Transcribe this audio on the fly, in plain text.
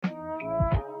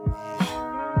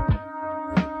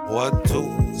1, 2,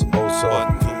 Oh, so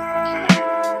 1, 2.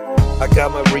 I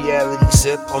got my reality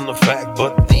set on the fact,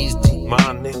 but these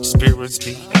demonic spirits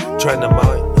be trying to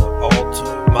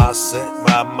alter my set,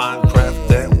 my Minecraft,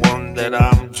 that one that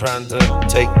I'm trying to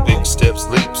take big steps,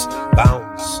 leaps,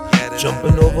 bounds,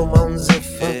 jumping over mountains.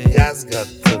 If a guy's got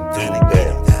to do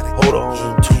that, hold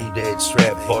on to that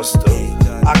strap, buster.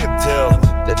 I can tell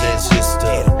that that's just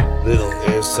a little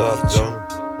airsoft gun.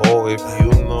 Oh, if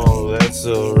you know that's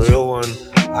a real one,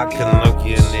 I can look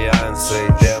you in the eye and say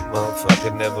that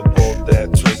motherfucker never pulled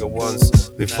that trigger once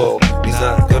before. He's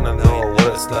not gonna know what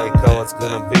it's like, how it's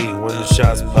gonna be when the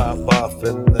shots pop off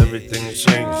and everything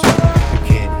changes. You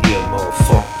can't hear a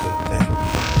motherfucker thing.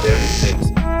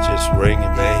 Everything's just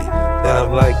ringing, man. Then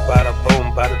I'm like, bada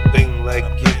boom, bada bing, like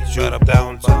get you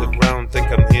down to the ground.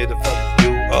 Think I'm here to fuck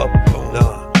you up?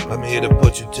 Nah, I'm here to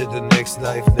put you to the next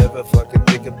life. Never fucking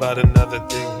think about another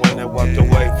thing. When I walked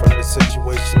away from the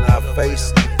situation I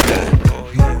faced,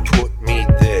 you put me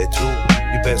there too.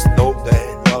 You best know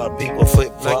that. A lot of people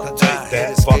flip flop, take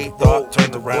that fucking thought,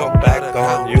 turned around back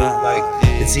on you. Like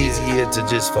it's easier to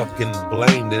just fucking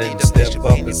blame than to step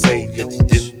up and say that you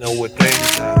didn't know a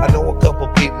thing. I know a couple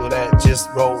people that just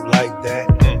roll like that.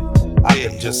 I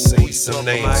can just say some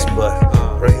names, but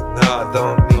right now I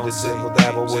don't need to dabble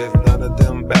dabble with none of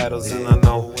them battles. And I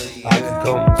know I can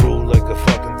come through like a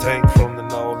fucking tank from the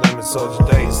No Limit Soldier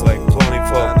days, like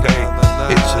 24K.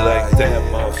 Hit you like that,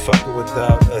 motherfucker,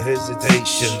 without a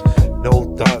hesitation.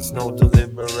 No thoughts, no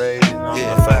deliberating on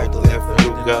the fact that if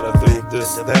you gotta do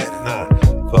this, that,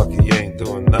 nah, fuck it, you ain't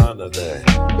doing none of that.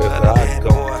 If I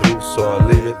come through, so I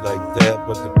leave it like that.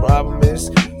 But the problem is,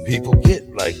 people get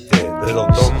like that. Little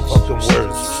dumb fucking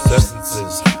words,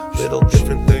 sentences, little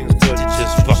different things, but you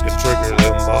just fucking trigger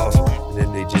them off, and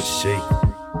then they just shake.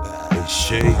 They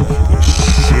shake the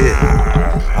shit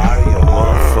out of your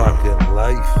motherfucking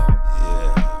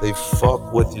life. They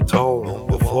fuck with your tone,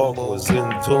 the fuck was in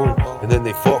tune, and then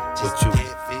they fuck with you.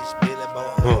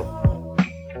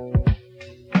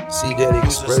 See that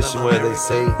expression where they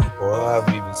say, or I've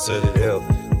even said it, hell,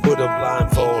 put a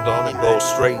blindfold on and go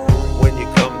straight. When you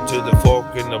come to the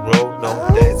fork in the road, no,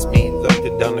 that's me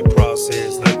looking down the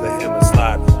crosshairs, let the hammer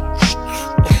slide.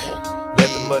 Let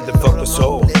the motherfucker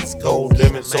soul, Gold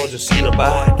Limit Soldier, see the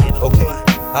by. Okay,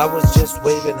 I was just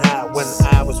waving high when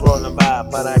I was rolling by,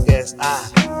 but I guess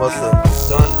I must have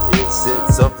done it, said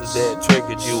something that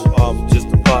triggered you off, just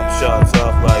to pop shots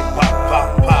off like pop,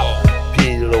 pop, pop.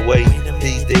 Peel away,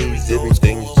 these days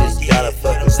everything's just gotta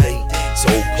fucking stay so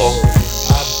cold.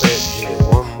 I bet you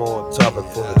one more topic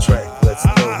for the track. Let's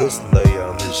throw this layer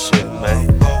on this shit,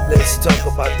 man. Let's talk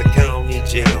about the county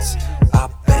jails. I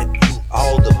bet you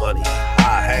all the money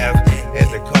I have and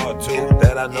the car too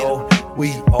that I know.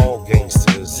 We all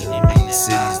gangsters in these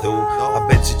cities, though. I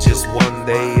bet you just one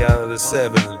day out of the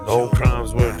 7, no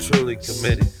crimes were truly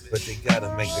committed. But they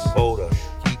gotta make the quota,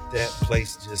 keep that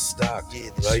place just stocked,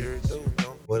 right?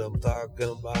 What I'm talking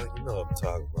about, you know what I'm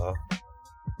talking about.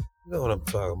 You know what I'm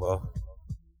talking about.